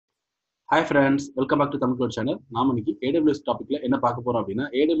Hi friends, welcome back to Tamil channel. நாம இன்னைக்கு AWS Topicல என்ன பார்க்க போறோம் அப்படின்னா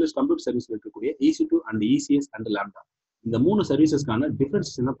AWS Compute Serviceல இருக்கக்கூடிய EC2 and ECS and Lambda இந்த மூணு சர்வீசஸ்க்கான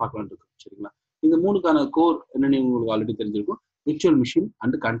டிஃபரன்சஸ் என்ன பார்க்கலாம்னு இருக்கோம். சரிங்களா? இந்த மூணுக்கான கோர் என்னன்னு உங்களுக்கு ஆல்ரெடி தெரிஞ்சிருக்கும். Virtual machine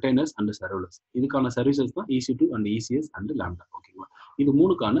and containers and serverless இதுக்கான சர்வீசஸ் தான் EC2 and ECS and Lambda. ஓகேங்களா? இது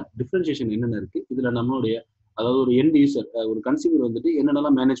மூணுக்கான டிஃபரன்சியேஷன் என்னென்ன இருக்கு, இதுல நம்மளுடைய அதாவது ஒரு எண்ட் யூசர் ஒரு கன்சியூமர் வந்துட்டு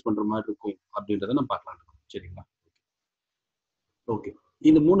என்னென்னலாம் மேனேஜ் பண்ற மாதிரி இருக்கும் அப்படின்றத நம்ம பார்க்கலாம் இருக்கோம். சரிங்களா? ஓகே,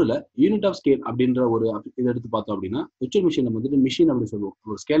 இந்த மூணுல யூனிட் ஆஃப் ஸ்கேல் அப்படின்ற ஒரு இதை எடுத்து பார்த்தோம் அப்படின்னா விர்ச்சுவல் மிஷின் நம்ம வந்துட்டு மிஷின் அப்படின்னு சொல்லுவோம்.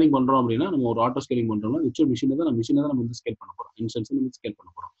 ஒரு ஸ்கேலிங் பண்றோம் அப்படின்னா நம்ம ஒரு ஆட்டோ ஸ்கேலிங் பண்றோம்னா விர்ச்சுவல் மிஷினை தான் நம்ம வந்து ஸ்கேல் பண்ண போறோம், இன்ஸ்டன்ஸ் நம்ம ஸ்கேல் பண்ண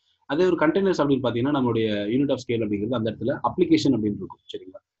போறோம். அதே ஒரு கண்டெய்னர்ஸ் அப்படின்னு பார்த்தீங்கன்னா நம்மளுடைய யூனிட் ஆஃப் ஸ்கேல் அப்படிங்கிறது அந்த இடத்துல அப்ளிகேஷன் அப்படின்னு இருக்கும்.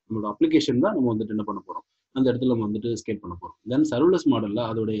 சரிங்களா? நம்மளோட அப்ளிகேஷன் தான் நம்ம வந்துட்டு என்ன பண்ண போறோம், அந்த இடத்துல நம்ம வந்துட்டு ஸ்கேல் பண்ண போறோம். தென் சர்வர்லெஸ் மாடல்ல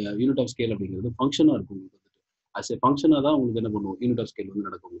அதோடைய யூனிட் ஆஃப் ஸ்கேல் அப்படிங்கிறது ஃபங்க்ஷனா இருக்கும். உங்களுக்கு வந்துட்டு அஸ் ஏ ஃபங்க்ஷனா தான் உங்களுக்கு என்ன பண்ணுவோம், யூனிட் ஆஃப் ஸ்கேல் வந்து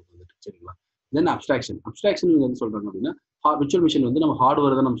நடக்கும் உங்களுக்கு வந்துட்டு. சரிங்களா? தென் அப்ஸ்ட்ராக்ஷன் வந்து சொல்றாங்க அப்படின்னா விர்ச்சுவல் மிஷின் வந்து நம்ம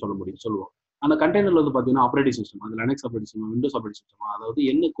ஹார்ட்வேர் தான் நம்ம சொல்லுவோம். அந்த கண்டெய்னர்ல வந்து பாத்தீங்கன்னா ஆப்ரேட்டிங் சிஸ்டம், அது Linux operating system, Windows operating system, அதாவது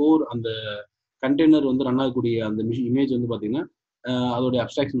என்ன கோர் அந்த கண்டெய்னர் வந்து ரன் ஆகக்கூடிய அந்த இமேஜ் வந்து பாத்தீங்கன்னா அதோட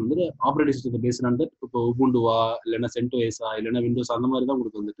அப்ஸ்ட்ராக்ஷன் வந்து ஆப்ரேட்டிங் சிஸ்டத்தை பேஸ்ட் ஆன் தட். இப்போ உபுண்டுவா இல்லைன்னா சென்டோஸா இல்லைன்னா விண்டோஸ் அந்த மாதிரி தான்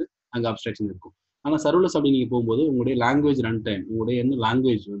உங்களுக்கு வந்துட்டு அங்கே அப்ஸ்ட்ராக்ஷன் இருக்கும். ஆனா சர்வர்லெஸ் அப்படி நீங்க போகும்போது உங்களுடைய லாங்குவேஜ் ரன் டைம், உங்களுடைய என்ன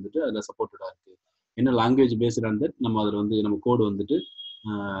லாங்குவேஜ் வந்துட்டு அதில் சப்போர்ட்டடா இருக்கு, என்ன லாங்குவேஜ் பேஸ்ட் ஆன் தட் நம்ம அதில் வந்து நம்ம கோடு வந்துட்டு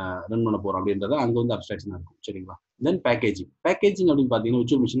ரன் பண்ண போறோம் அப்படின்றத அங்க வந்து அப்ஸ்ட்ராக்ஷனா இருக்கும். சரிங்களா? தென் பேக்கேஜிங் அப்படின்னு பாத்தீங்கன்னா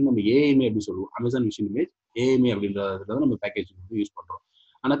விர்ச்சுவல் மிஷின் நம்ம ஏஎம்ஏ அப்படி சொல்லுவோம். அமேசான் மிஷின் இமேஜ் ஏஎம்ஏ அப்படின்றத நம்ம பேக்கேஜிங் வந்து யூஸ் பண்றோம்.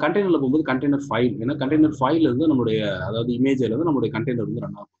 ஆனா கண்டெய்னர்ல போகும்போது கண்டெய்னர் ஃபைல், ஏன்னா கண்டெய்னர் ஃபைல் இருந்து நம்மளுடைய அதாவது இமேஜ்ல இருந்து நம்மளுடைய கண்டெய்னர் வந்து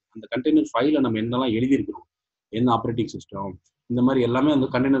ரன் ஆகும். அந்த கண்டெய்னர் ஃபைல நம்ம என்னெல்லாம் எழுதியிருக்கிறோம், என்ன ஆப்ரேட்டிங் சிஸ்டம், இந்த மாதிரி எல்லாமே அந்த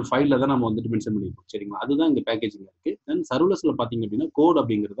கண்டெய்னர் ஃபைல்ல தான் நம்ம வந்துட்டு மென்ஷன் பண்ணிருக்கோம். சரிங்களா? அதுதான் இங்க பேக்கேஜிங் இருக்கு. தென் சர்வர்லெஸ்ல பாத்தீங்க அப்படின்னா கோட்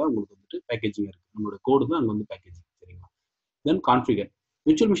அப்படிங்கிறதா உங்களுக்கு வந்துட்டு பேக்கேஜிங் இருக்கு. நம்மளோட கோடு தான் அங்க வந்து பேக்கேஜிங். சரிங்களா? தென் கான்ஃபிகர்.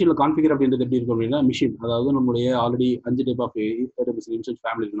 விர்ச்சுவல் மிஷின்ல கான்ஃபிகர் அப்படின்றது எப்படி இருக்கும் அப்படின்னா மிஷின், அதாவது நம்மளுடைய already 5 type of instance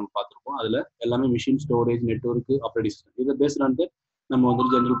family நம்ம பார்த்துருப்போம். அதுல எல்லாமே machine, storage, network, operating system இதை பேஸ்ட் ஆன் நம்ம வந்து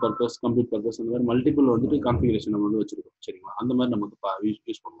ஜெனரல் பர்பஸ், கம்ப்யூட் பர்பஸ் அந்த மாதிரி மல்டிபிள் வந்துட்டு கான்ஃபிகரேஷன் நம்ம வந்து வச்சிருக்கோம். சரிங்களா? அந்த மாதிரி நம்ம வந்து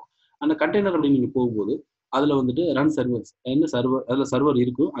யூஸ் பண்ணுவோம். அந்த கண்டெய்னர் அப்படின்னு நீங்க போகும்போது அதுல வந்துட்டு ரன் சர்வர்ஸ், என்ன சர்வர், அதுல சர்வர்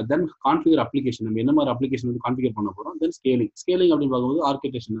இருக்கும். தென் கான்ஃபிகர் அப்ளிகேஷன், நம்ம என்ன மாதிரி அப்ளிகேஷன் வந்து கான்ஃபிகர் பண்ண போறோம். தென் ஸ்கேலிங் அப்படின்னு பார்க்கும்போது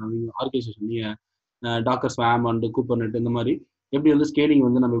ஆர்கெஸ்ட்ரேஷன் நீங்க டாக்கர் ஸ்வாம் அண்ட் கூப்பர்நெட் இந்த மாதிரி எப்படி வந்து ஸ்கேலிங்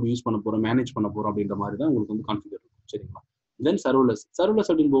வந்து நம்ம எப்படி யூஸ் பண்ண போறோம், மேனேஜ் பண்ண போறோம் அப்படின்ற மாதிரி தான் உங்களுக்கு வந்து கான்ஃபிகர் இருக்கும். சரிங்களா? தென் சர்வர்லெஸ்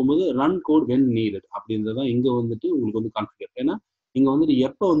அப்படின்னு போகும்போது ரன் கோட் வென் நீடட் அப்படின்றதான் இங்க வந்துட்டு உங்களுக்கு வந்து கான்ஃபிகர். ஏன்னா இங்க வந்துட்டு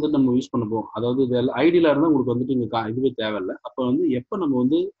எப்போ வந்து நம்ம யூஸ் பண்ண போறோம், அதாவது ஐடியில இருந்தா உங்களுக்கு வந்துட்டு இங்க இதுவே தேவையில்லை. அப்ப வந்து எப்போ நம்ம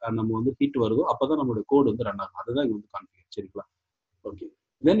வந்து ஹீட் வருதோ அப்பதான் நம்மளோட கோடு வந்து ரன் ஆகும். அதுதான் இங்க வந்து கான்ஃபிகர். சரிங்களா? ஓகே.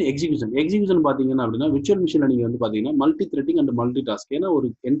 தென் எக்ஸிகியூஷன் பாத்தீங்கன்னா அப்படின்னா விர்ச்சுவல் மிஷின்ல நீங்க வந்து பாத்தீங்கன்னா multi threading and multi task. ஏன்னா ஒரு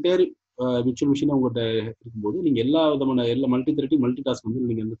என்டையர் விர்ச்சுவல் மிஷின் உங்கள்கிட்ட இருக்கும்போது நீங்க எல்லா மல்டி த்ரெட்டிங் மல்டி டாஸ்க் வந்து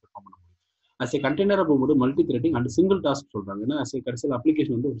நீங்க வந்து பெர்ஃபார்ம் பண்ண முடியும். அஸ் ஏ கண்டெய்னரா போகும்போது multi threading and single task சொல்றாங்க. ஏன்னா அஸ் ஏ கடைசியில்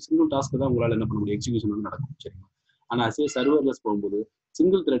அப்ளிகேஷன் வந்து ஒரு சிங்கிள் டாஸ்க் தான் உங்களால என்ன பண்ண முடியும், எக்ஸிகியூஷன் வந்து நடக்கும். சரிங்களா? ஆனா அஸ் ஏ சர்வர்லெஸ் போகும்போது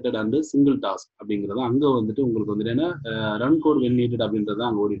single threaded and single task அப்படிங்கிறத அங்க வந்துட்டு உங்களுக்கு வந்துட்டு என்ன ரன் கோட் வென் நீடட் அப்படின்றத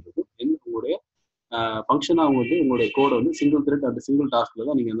அங்க ஓடிட்டு இருக்கும். உங்களுடைய ஃபங்க்ஷனா வந்து உங்களுடைய கோடை வந்து சிங்கிள் த்ரெட் அண்ட் சிங்கிள் டாஸ்க்ல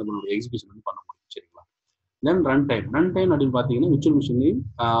தான் நீங்க என்ன பண்ண முடியும், எக்ஸிகியூஷன் வந்து பண்ண முடியும். சரிங்களா? தென் ரன் டைம் அப்படின்னு பாத்தீங்கன்னா விர்ச்சுவல் மிஷின்லையும்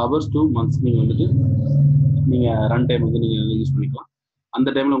ஹவர்ஸ் டு மந்த்ஸ் நீங்க ரன் டைம் வந்து நீங்க யூஸ் பண்ணிக்கலாம். அந்த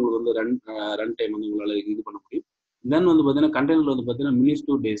டைம்ல உங்களுக்கு வந்து ரன் டைம் வந்து உங்களால இது பண்ண முடியும். தென் வந்து பாத்தீங்கன்னா கண்டெய்னர் வந்து பாத்தீங்கன்னா மினிட்ஸ்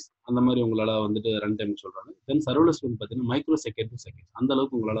டு டேஸ் அந்த மாதிரி உங்களால வந்துட்டு ரன் டைம் சொல்றாங்க. தென் சர்வர்லெஸ் வந்து பாத்தீங்கன்னா மைக்ரோ செகண்ட் டு செகண்ட் அந்த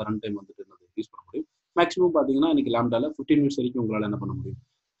அளவுக்கு உங்களால ரன் டைம் வந்துட்டு யூஸ் பண்ண முடியும். மேக்ஸிமம் பாத்தீங்கன்னா இன்னைக்கு லாம்டால 15 மினிட்ஸ் வரைக்கும் உங்களால என்ன பண்ண முடியும்,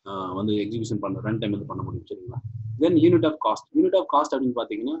 வந்து எக்ஸிகியூஷன் பண்ண ரன் டைம் வந்து பண்ண முடியும். சரிங்களா? தென் யூனிட் ஆஃப் காஸ்ட் அப்படின்னு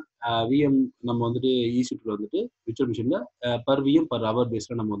பாத்தீங்கன்னா விஎம் நம்ம வந்துட்டு EC2 வந்துட்டு விர்ச்சுவல் மிஷின்ல பர் விஎம் பர் ஹவர்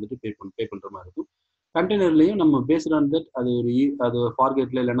பேஸ்ல நம்ம வந்துட்டு பே பண்ற மாதிரி இருக்கும். கண்டெய்னர்லயும் நம்ம பேஸ்ட் ஆன் தட் அது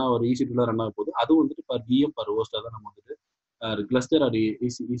ஃபார்கெட்ல இல்லைன்னா ஒரு EC2ல ரன் ஆக போகுது. அதுவும் வந்துட்டு பர் விஎம் பர் ஹோஸ்டா தான் நம்ம வந்துட்டு கிளஸ்டர் அது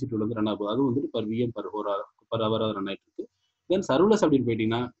EC2ல வந்து ரன் ஆக போகுது. அதுவும் வந்துட்டு per VM per hour run ஆயிட்டு இருக்கு. தென் சர்வர்லெஸ் அப்படின்னு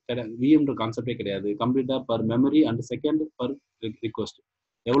போயிட்டீங்கன்னா விஎம்ன்ற கான்செப்டே கிடையாது. கம்ப்ளீட்டா per memory and second per request,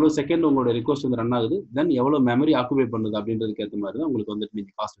 எவ்வளவு செகண்ட் உங்களோட ரிக்வஸ்ட் வந்து ரன் ஆகுது, தென் எவ்வளவு மெமரி ஆக்குபை பண்ணுது அப்படின்றதுக்கு ஏற்ற மாதிரி தான் உங்களுக்கு வந்துட்டு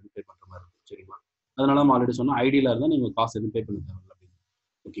நீங்க காஸ்ட் வந்து பே பண்ற மாதிரி இருக்கும். சரிங்களா? அதனால நம்ம ஆல்ரெடி சொன்னா ஐடியில இருந்தா நீங்க காஸ்ட் எதுவும் பே பண்ண தேவையில்லை அப்படின்னு.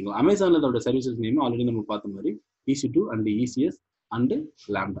 ஓகேங்களா? அமேசான்ல அதோட சர்வீசஸ் நேம் ஆல்ரெடி நம்ம பார்த்த மாதிரி EC2 and ECS and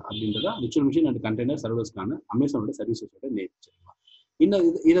lambda அப்படின்றதா virtual machine and container சர்வர்ஸ்க்கான அமேசானோட சர்வீசஸோட name. சரிங்களா? இன்னும்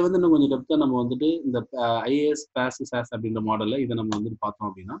இதை வந்து இன்னும் கொஞ்சம் டெப்தா நம்ம வந்துட்டு இந்த IAS PaaS SaaS அப்படின்ற மாடல்ல இதை நம்ம வந்துட்டு பார்த்தோம்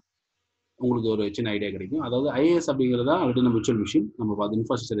அப்படின்னா உங்களுக்கு ஒரு சின்ன ஐடியா கிடைக்கும். அதாவது IAS அப்படிங்கிறதா ஆல்ரெடி நம்ம விர்ச்சுவல் மிஷின் நம்ம பார்த்து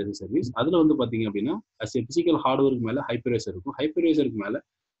இன்ஃப்ராஸ்ட்ரக்சர் சர்வீஸ். அதுல வந்து பாத்தீங்க அப்படின்னா பிசிக்கல் ஹார்ட்வேருக்கு மேல ஹைப்பர்வைசர் இருக்கும். ஹைப்பர்வைசருக்கு மேல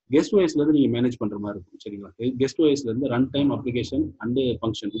கெஸ்ட் வைஸ்ல இருந்து நீங்க மேனேஜ் பண்ற மாதிரி இருக்கும். சரிங்களா? கெஸ்ட் வைஸ்ல இருந்து run time, application and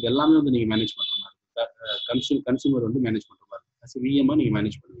function இது எல்லாமே வந்து நீங்க மேனேஜ் பண்ற மாதிரி இருக்கும். கன்சியூமர் வந்து மேனேஜ் பண்ற மாதிரி இருக்கும். விஎம்மா நீங்க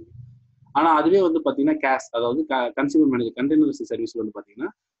மேனேஜ் பண்ணுவீங்க. ஆனா அதுவே வந்து பாத்தீங்கன்னா கேஸ், அதாவது கன்சியூமர் மேனேஜர் கண்டெய்னர் சர்வீஸ்ல வந்து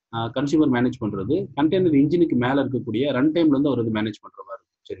பாத்தீங்கன்னா கன்சியூமர் மேனேஜ் பண்றது, கண்டெய்னர் இன்ஜினுக்கு மேல இருக்கக்கூடிய ரன் டைம்ல இருந்து அவர் வந்து மேனேஜ் பண்ற மாதிரி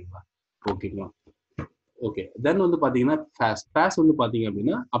இருக்கும். சரிங்களா? ஓகேங்களா? ஓகே. தென் வந்து பாத்தீங்கன்னா ஃபேஸ் வந்து பாத்தீங்க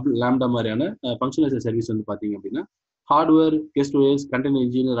அப்படின்னா லாம்டா மாதிரியான ஃபங்க்ஷனல் சர்வீஸ் வந்து பாத்தீங்க அப்படின்னா hardware, guest OS, container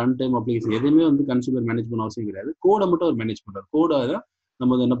engine, run time application எதுவுமே வந்து கன்சியூமர் மேனேஜ் பண்ண அவசியம் கிடையாது. கோடை மட்டும் அவர் மேனேஜ் பண்றாரு. கோடை தான்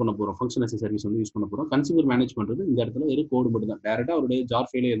நம்ம வந்து என்ன பண்ண போறோம், ஃபங்க்ஷனல் சர்வீஸ் வந்து யூஸ் பண்ண போறோம். கன்சியூமர் மேனேஜ் பண்றது இந்த இடத்துல வெறும் கோடு மட்டும் தான். டேரக்டா அவருடைய ஜார்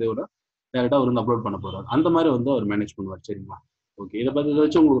ஃபைல எதோட டேரக்டா அவர் வந்து அப்லோட் பண்ண போறாரு. அந்த மாதிரி வந்து அவர் மேனேஜ் பண்ணுவார். சரிங்களா? ஓகே. இதை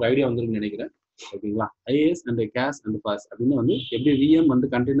வச்சு உங்களுக்கு ஒரு ஐடியா வந்துருன்னு நினைக்கிறேன். ஓகேங்களா? IAS and gas and pass அப்படின்னு வந்து எப்படி விஎம் வந்து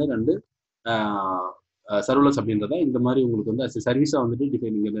கண்டெய்னர் அண்ட் சர்வலஸ் அப்படின்றத இந்த மாதிரி உங்களுக்கு வந்து சர்வீஸா வந்துட்டு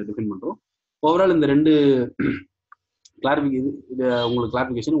டிஃபைன் பண்றோம். ஓவரால் இந்த ரெண்டு இது உங்களுக்கு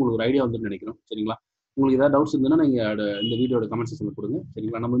கிளாரிஃபிகேஷன் உங்களுக்கு ஒரு ஐடியா வந்து நினைக்கிறோம். சரிங்களா? உங்களுக்கு ஏதாவது டவுட்ஸ் இருந்ததுன்னா நீங்க இந்த வீடியோட கமெண்ட் செக்ஷன்ல கொடுங்க.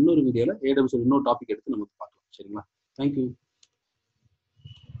 சரிங்களா? நம்ம இன்னொரு வீடியோல AWS இன்னொரு டாபிக் எடுத்து நம்ம பார்க்கலாம். சரிங்களா? தேங்க்யூ.